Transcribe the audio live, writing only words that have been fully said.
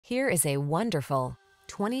Here is a wonderful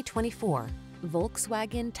 2024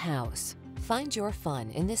 Volkswagen Taos. Find your fun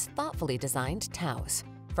in this thoughtfully designed Taos.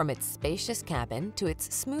 From its spacious cabin to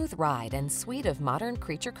its smooth ride and suite of modern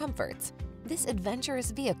creature comforts, this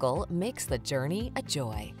adventurous vehicle makes the journey a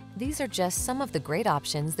joy. These are just some of the great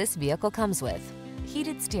options this vehicle comes with: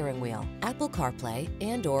 heated steering wheel, Apple CarPlay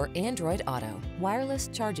and/or Android Auto, wireless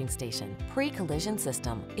charging station, pre-collision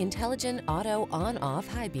system, intelligent auto on-off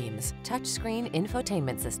high beams, touchscreen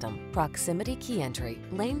infotainment system, proximity key entry,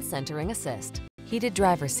 lane centering assist, heated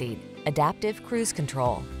driver's seat, adaptive cruise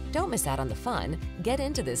control. Don't miss out on the fun. Get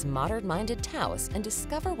into this modern-minded Taos and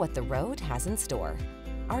discover what the road has in store.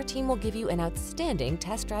 Our team will give you an outstanding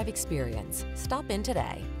test drive experience. Stop in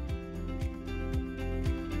today.